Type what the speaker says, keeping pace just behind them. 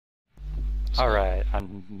So, Alright,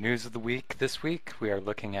 on News of the Week this week, we are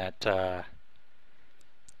looking at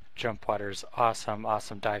Jumpwater's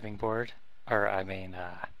awesome diving board. Or,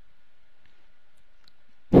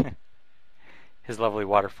 his lovely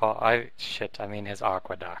waterfall. I mean his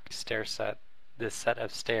aqueduct stair set. This set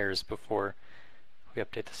of stairs before we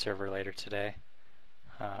update the server later today.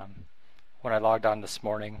 Um, when I logged on this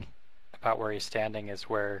morning, about where he's standing is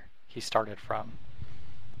where he started from.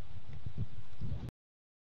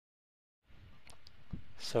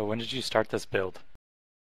 So, when did you start this build?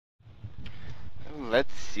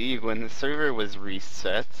 let's see, when the server was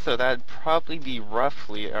reset, so that'd probably be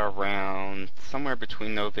roughly around somewhere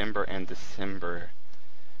between November and December.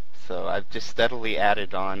 So I've just steadily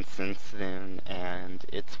added on since then, and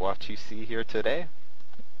it's what you see here today.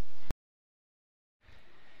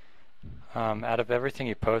 Out of everything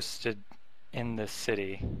you posted in this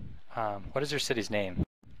city, what is your city's name?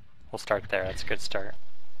 We'll start there. That's a good start.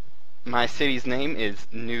 My city's name is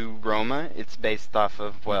New Roma. It's based off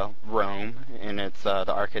of, Hmm. well, Rome, and it's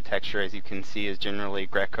the architecture, as you can see, is generally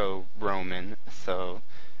Greco-Roman. So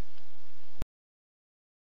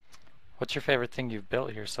What's your favorite thing you've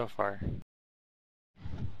built here so far?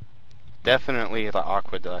 definitely the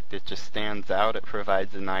aqueduct. It just stands out. It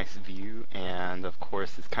provides a nice view, and of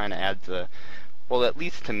course, it kind of adds a, well, at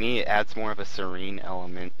least to me, it adds more of a serene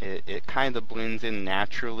element. It kind of blends in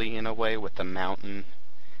naturally in a way with the mountain,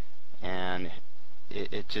 and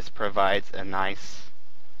it just provides a nice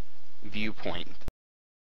viewpoint.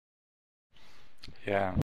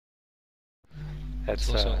 Yeah, It's that's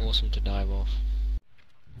also uh, awesome to dive off.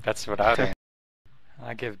 that's what I think.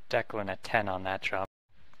 I give Declan a 10 on that jump,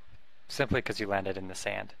 simply because you landed in the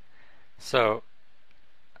sand. So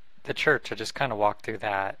the church, I just kind of walked through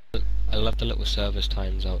that. I love the little service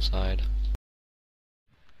times outside.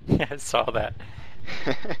 Yeah, I saw that.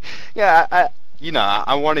 Yeah,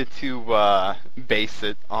 I wanted to base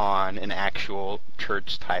it on an actual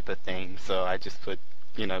church type of thing, so I just put,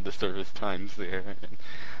 the service times there. And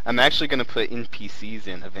I'm actually going to put NPCs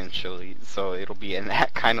in eventually, so it'll be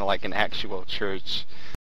kind of like an actual church.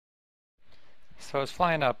 So I was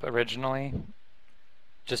flying up originally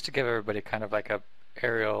just to give everybody kind of like a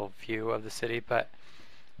aerial view of the city, but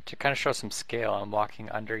to kind of show some scale, I'm walking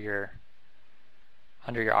under your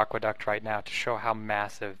aqueduct right now to show how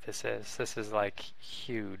massive this is. This is like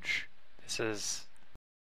huge. This is,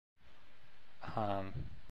 um,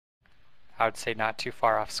 I would say, not too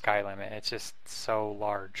far off sky limit. It's just so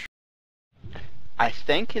large. I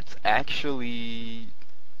think it's actually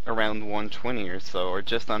around 120 or so, or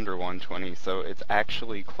just under 120, so it's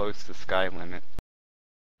actually close to sky limit.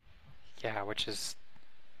 Yeah, which is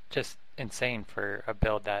just insane for a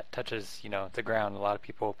build that touches, the ground. A lot of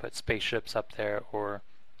people put spaceships up there, or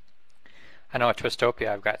I know at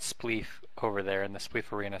Twistopia I've got Spleef over there, and the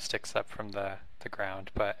Spleef arena sticks up from the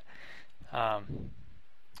ground. But um,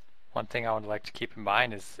 one thing I would like to keep in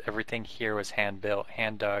mind is everything here was hand built,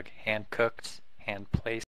 hand dug, hand cooked, hand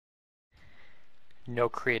placed. No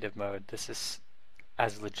creative mode. This is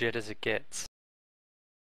as legit as it gets.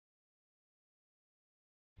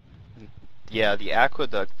 Yeah, the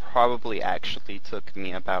aqueduct probably actually took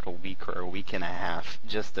me about a week or a week and a half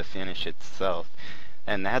just to finish itself.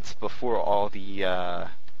 And that's before all the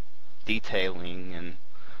detailing and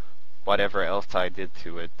whatever else I did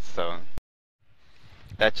to it. So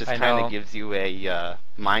that just I kind of know. gives you a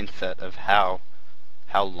mindset of how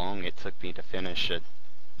long it took me to finish it.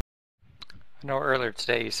 I know earlier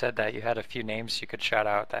today you said that you had a few names you could shout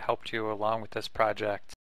out that helped you along with this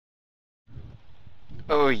project.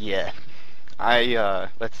 Oh yeah.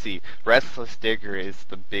 Let's see. Restless Digger is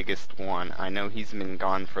the biggest one. I know he's been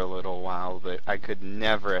gone for a little while, but I could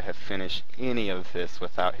never have finished any of this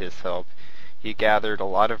without his help. He gathered a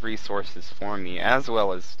lot of resources for me, as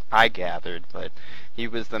well as I gathered, but he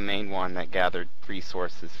was the main one that gathered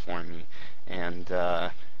resources for me. And,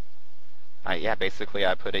 basically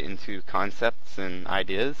I put it into concepts and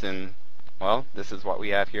ideas, and, well, this is what we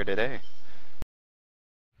have here today.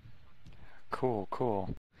 Cool,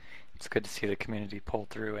 cool. It's good to see the community pull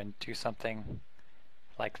through and do something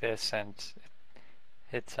like this, and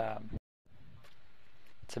it's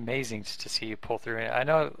it's amazing to see you pull through. I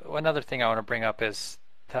know another thing I want to bring up is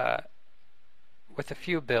with a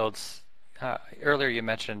few builds. Earlier you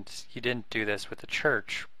mentioned you didn't do this with the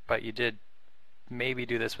church, but you did maybe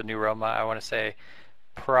do this with New Roma. I want to say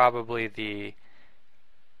probably the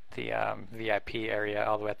VIP area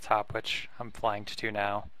all the way at the top, which I'm flying to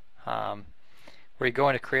now. Um, where you go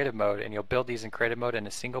into creative mode and you'll build these in creative mode in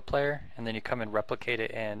a single player, and then you come and replicate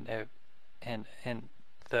it in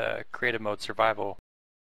the creative mode survival.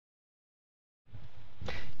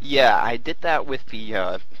 Yeah, I did that with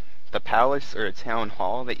the palace or town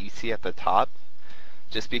hall that you see at the top,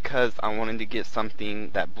 just because I wanted to get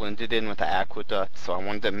something that blended in with the aqueduct, so I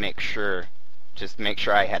wanted to just make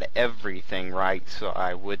sure I had everything right so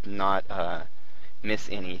I would not miss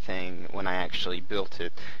anything when I actually built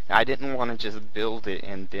it. I didn't want to just build it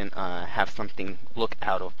and then have something look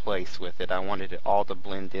out of place with it. I wanted it all to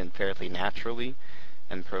blend in fairly naturally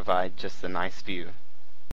and provide just a nice view.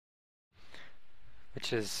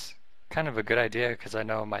 Which is kind of a good idea, because I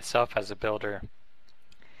know myself as a builder,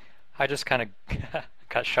 I just kind of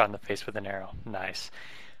got shot in the face with an arrow. Nice.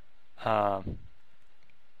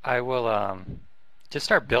 I will just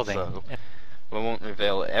start building. So, we won't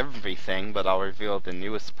reveal everything, but I'll reveal the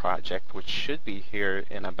newest project, which should be here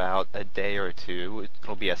in about a day or two.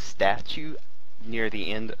 It'll be a statue near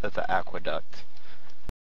the end of the aqueduct.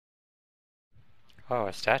 Oh,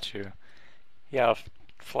 a statue. Yeah, I'll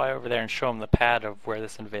fly over there and show them the pad of where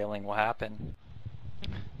this unveiling will happen.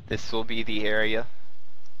 This will be the area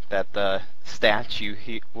that the statue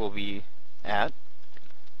will be at.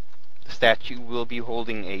 The statue will be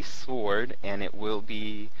holding a sword, and it will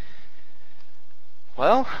be,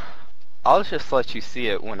 well, I'll just let you see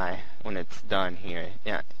it when it's done here.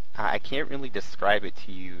 Yeah, I can't really describe it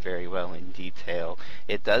to you very well in detail.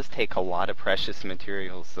 It does take a lot of precious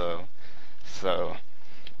materials though, so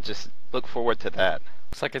just look forward to that.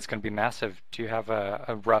 Looks like it's going to be massive. Do you have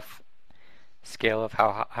a rough scale of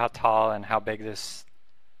how tall and how big this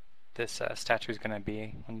statue is going to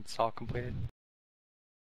be when it's all completed?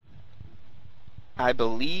 I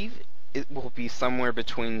believe it will be somewhere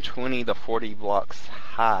between 20 to 40 blocks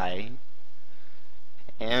high,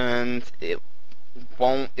 and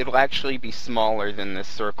it'll actually be smaller than this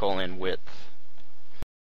circle in width.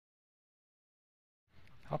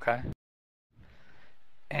 Okay.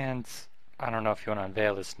 And I don't know if you want to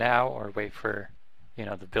unveil this now or wait for,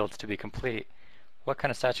 the builds to be complete. What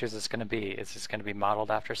kind of statue is this going to be? Is this going to be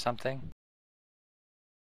modeled after something?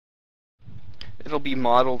 It'll be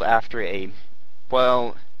modeled after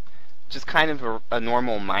just kind of a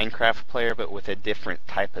normal Minecraft player, but with a different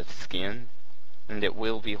type of skin, and it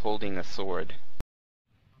will be holding a sword.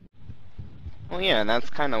 Well, yeah, that's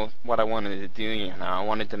kind of what I wanted to do, I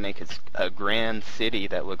wanted to make it a grand city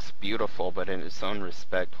that looks beautiful, but in its own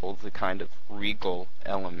respect holds the kind of regal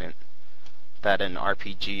element that an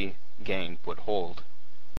RPG game would hold.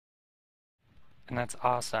 And that's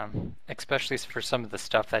awesome, especially for some of the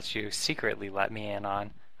stuff that you secretly let me in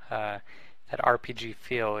on. That RPG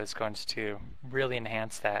feel is going to really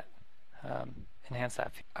enhance that.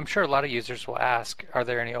 I'm sure a lot of users will ask, are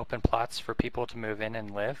there any open plots for people to move in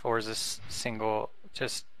and live, or is this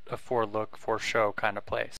just a for show kind of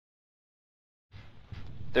place?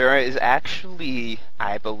 There is actually,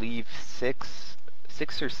 I believe, six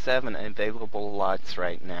or seven available lots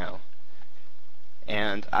right now.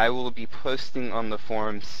 And I will be posting on the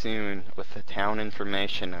forum soon with the town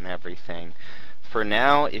information and everything. For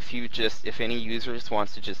now, if any users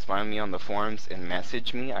wants to just find me on the forums and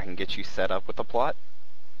message me, I can get you set up with a plot.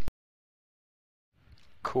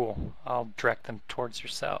 Cool. I'll direct them towards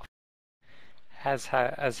yourself. As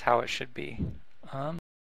how it should be.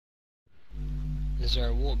 Is there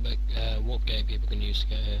a warp gate people can use to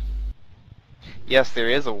get here? Yes, there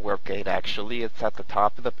is a warp gate actually.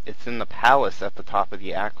 It's in the palace at the top of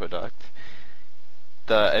the aqueduct.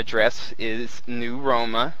 The address is New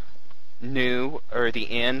Roma. The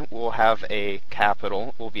N will have a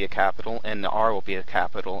capital, and the R will be a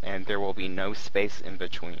capital, and there will be no space in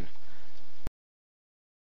between.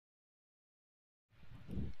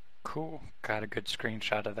 Cool. Got a good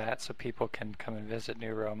screenshot of that so people can come and visit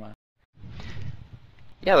New Roma.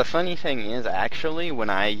 Yeah, the funny thing is, actually,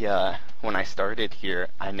 when I started here,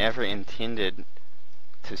 I never intended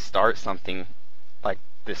to start something like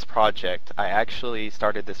this project. I actually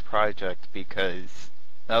started this project because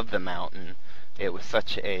of the mountain. It was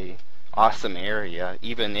such a awesome area,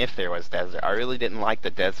 even if there was desert. I really didn't like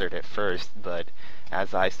the desert at first, but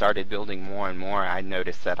as I started building more and more, I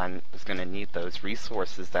noticed that I was going to need those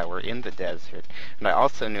resources that were in the desert. And I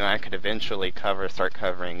also knew I could eventually start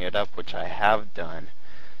covering it up, which I have done.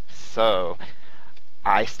 So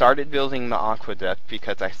I started building the aqueduct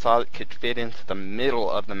because I saw it could fit into the middle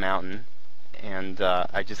of the mountain, and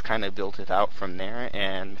I just kind of built it out from there,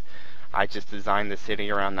 and I just designed the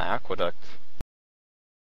city around the aqueduct.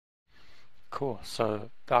 Cool. So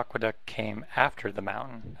the aqueduct came after the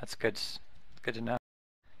mountain. That's good to know.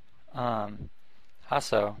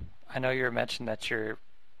 Also, I know you mentioned that you're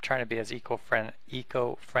trying to be as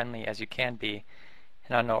eco-friendly as you can be,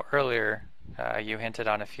 and I know earlier you hinted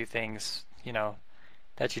on a few things,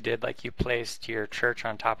 that you did, like you placed your church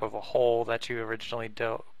on top of a hole that you originally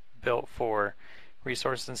built for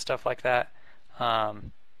resources and stuff like that.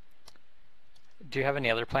 Um, do you have any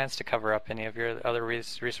other plans to cover up any of your other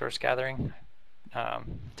resource gathering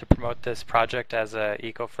to promote this project as a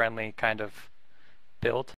eco-friendly kind of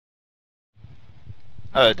build?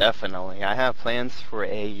 Oh, definitely. I have plans for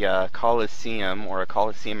a coliseum or a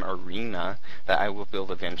coliseum arena that I will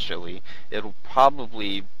build eventually. It'll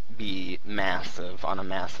probably be massive on a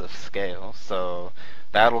massive scale, so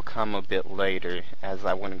that'll come a bit later as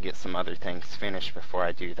I want to get some other things finished before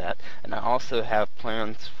I do that. And I also have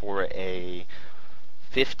plans for a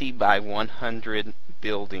 50 by 100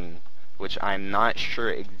 building, which I'm not sure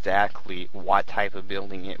exactly what type of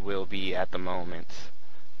building it will be at the moment,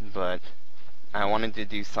 but I wanted to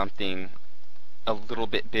do something a little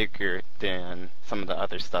bit bigger than some of the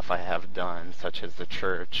other stuff I have done, such as the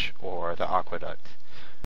church or the aqueduct.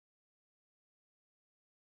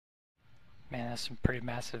 Man, that's some pretty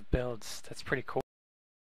massive builds. That's pretty cool.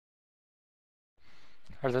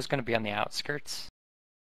 Are those going to be on the outskirts?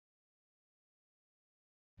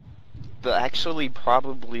 They'll actually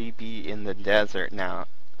probably be in the desert now.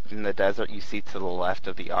 In the desert you see to the left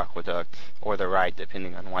of the aqueduct, or the right,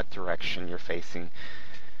 depending on what direction you're facing.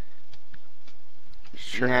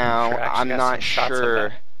 Sure, Now, I actually I'm got some not shots of sure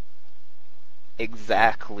that.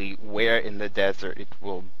 exactly where in the desert it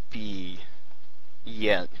will be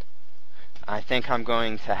yet. I think I'm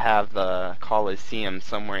going to have the Colosseum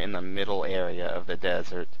somewhere in the middle area of the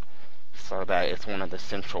desert, so that it's one of the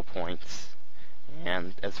central points.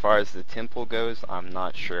 And as far as the temple goes, I'm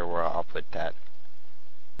not sure where I'll put that.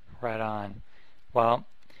 Right on. Well,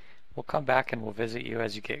 we'll come back and we'll visit you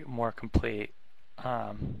as you get more complete.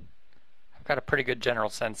 I've got a pretty good general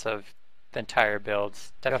sense of the entire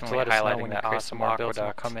builds. Definitely let us know highlighting when you that create some more builds and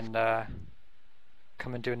we'll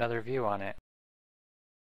come and do another view on it.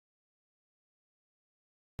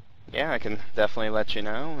 Yeah, I can definitely let you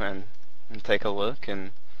know and take a look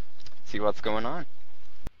and see what's going on.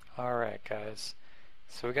 Alright guys,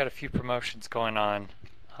 so we got a few promotions going on.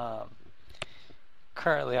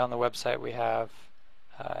 Currently on the website we have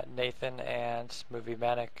Nathan and Movie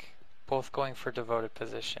Manic both going for devoted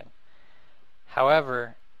position.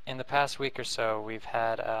 However, in the past week or so we've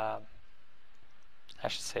had, I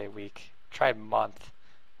should say a week, try month,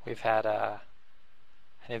 we've had an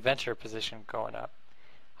adventure position going up.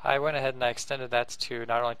 I went ahead and I extended that to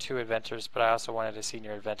not only 2 adventures, but I also wanted a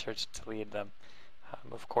senior adventurer to lead them.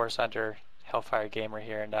 Of course, under Hellfire Gamer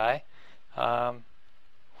here and I,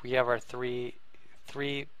 we have our three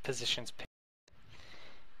positions picked,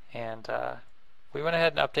 and we went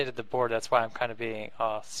ahead and updated the board. That's why I'm kind of being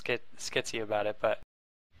skitsy about it. But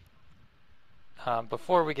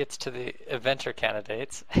before we get to the adventure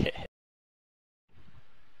candidates, I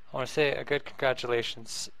want to say a good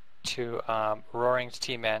congratulations to Roaring's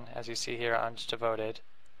T-Man, as you see here on Devoted,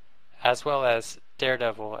 as well as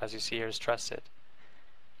Daredevil, as you see here is Trusted.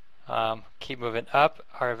 Keep moving up.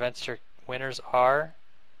 Our adventure winners are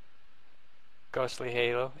Ghostly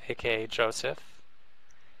Halo, aka Joseph.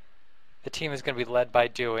 The team is going to be led by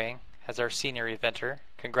Doing as our senior eventer.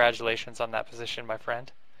 Congratulations on that position, my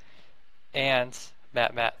friend. And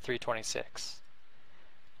Matt326.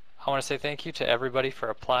 I want to say thank you to everybody for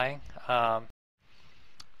applying.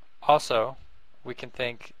 Also, we can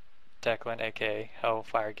thank Declan, aka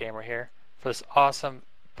Hellfire Gamer here, for this awesome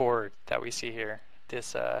board that we see here.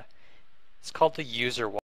 This it's called the user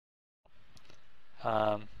wall.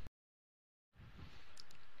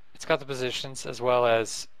 It's got the positions as well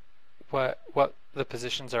as what the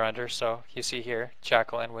positions are under. So you see here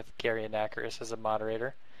Jacqueline with Gary Anakaris as a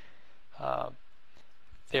moderator.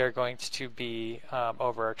 They're going to be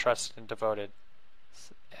over our Trusted and Devoted.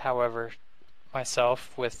 However,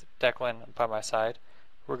 myself with Declan by my side,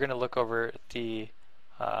 we're going to look over the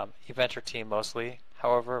eventer team mostly.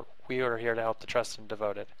 However, we are here to help the Trusted and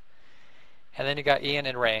Devoted. And then you got Ian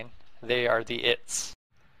and Rain. They are the ITs,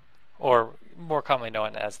 or more commonly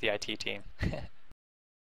known as the IT team.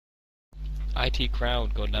 IT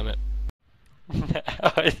crowd, goddammit.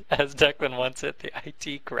 As Declan wants it, the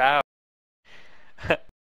IT crowd.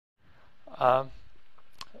 We're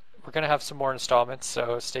going to have some more installments,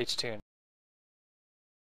 so stay tuned.